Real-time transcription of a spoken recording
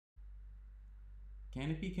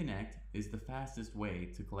Canopy Connect is the fastest way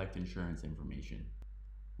to collect insurance information.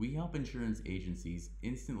 We help insurance agencies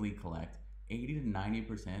instantly collect 80 to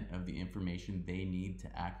 90% of the information they need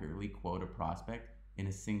to accurately quote a prospect in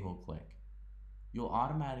a single click. You'll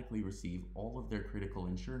automatically receive all of their critical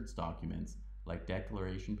insurance documents like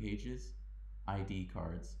declaration pages, ID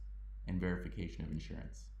cards, and verification of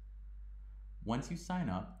insurance. Once you sign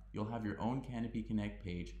up, you'll have your own Canopy Connect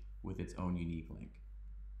page with its own unique link.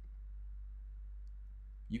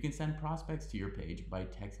 You can send prospects to your page by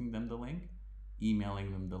texting them the link,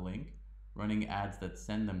 emailing them the link, running ads that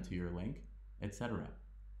send them to your link, etc.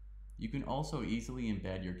 You can also easily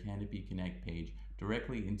embed your Canopy Connect page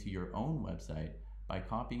directly into your own website by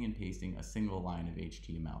copying and pasting a single line of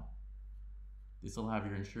HTML. This will have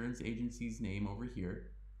your insurance agency's name over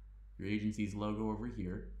here, your agency's logo over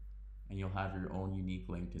here, and you'll have your own unique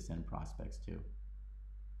link to send prospects to.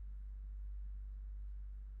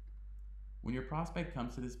 When your prospect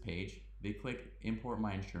comes to this page, they click Import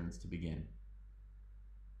My Insurance to begin.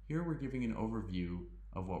 Here we're giving an overview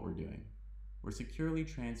of what we're doing. We're securely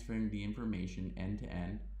transferring the information end to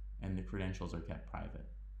end, and the credentials are kept private.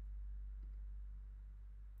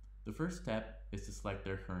 The first step is to select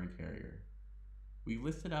their current carrier. We've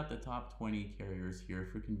listed out the top 20 carriers here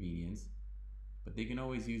for convenience, but they can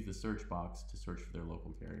always use the search box to search for their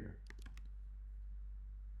local carrier.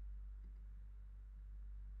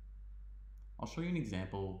 I'll show you an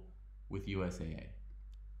example with USAA.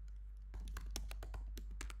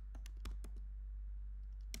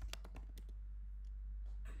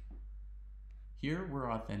 Here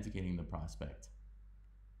we're authenticating the prospect.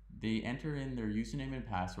 They enter in their username and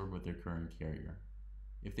password with their current carrier.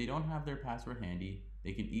 If they don't have their password handy,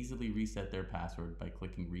 they can easily reset their password by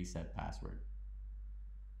clicking Reset Password.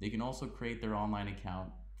 They can also create their online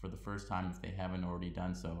account for the first time if they haven't already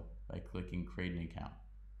done so by clicking Create an Account.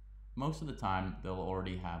 Most of the time, they'll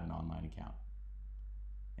already have an online account,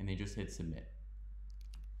 and they just hit Submit.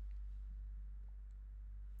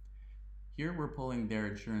 Here we're pulling their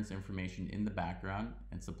insurance information in the background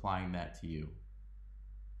and supplying that to you.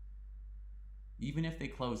 Even if they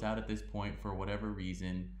close out at this point for whatever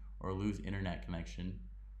reason or lose internet connection,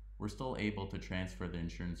 we're still able to transfer the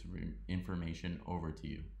insurance information over to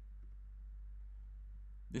you.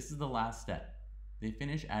 This is the last step. They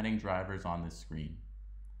finish adding drivers on this screen.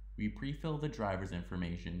 We pre-fill the driver's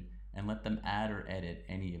information and let them add or edit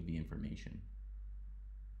any of the information.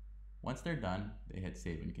 Once they're done, they hit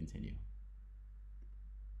Save and Continue.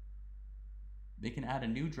 They can add a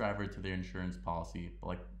new driver to their insurance policy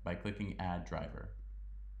by clicking Add Driver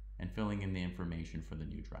and filling in the information for the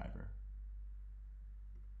new driver.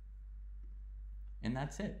 And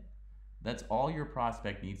that's it. That's all your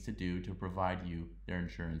prospect needs to do to provide you their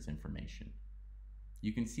insurance information.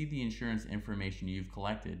 You can see the insurance information you've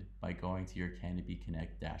collected by going to your Canopy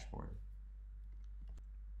Connect dashboard.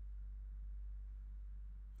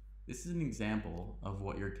 This is an example of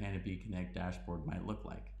what your Canopy Connect dashboard might look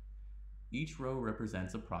like. Each row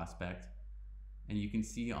represents a prospect, and you can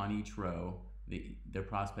see on each row their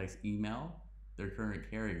prospect's email, their current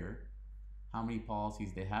carrier, how many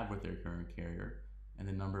policies they have with their current carrier, and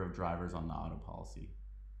the number of drivers on the auto policy.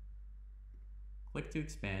 Click to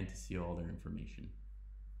expand to see all their information.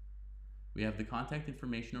 We have the contact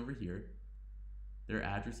information over here, their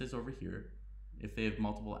addresses over here. If they have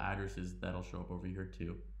multiple addresses, that'll show up over here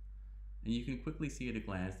too. And you can quickly see at a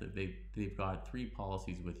glance that they've got 3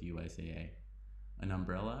 policies with USAA: an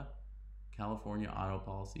umbrella, California auto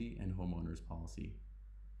policy, and homeowners policy.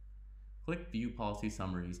 Click View Policy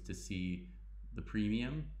Summaries to see the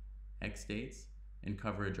premium, X dates, and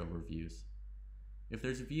coverage overviews. If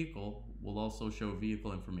there's a vehicle, we'll also show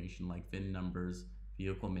vehicle information like VIN numbers,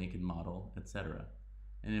 vehicle make and model, etc.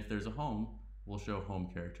 And if there's a home, we'll show home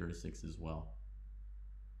characteristics as well.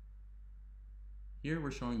 Here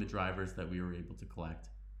we're showing the drivers that we were able to collect.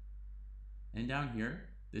 And down here,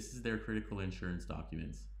 this is their critical insurance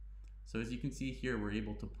documents. So as you can see here, we're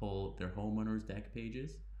able to pull their homeowners deck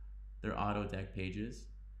pages, their auto deck pages,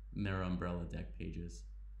 and their umbrella deck pages,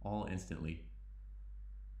 all instantly.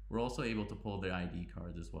 We're also able to pull their ID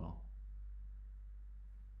cards as well.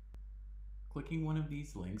 Clicking one of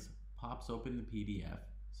these links pops open the PDF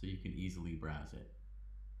so you can easily browse it.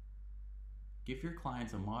 Give your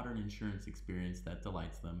clients a modern insurance experience that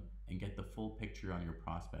delights them and get the full picture on your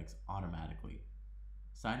prospects automatically.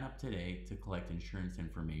 Sign up today to collect insurance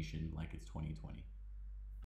information like it's 2020.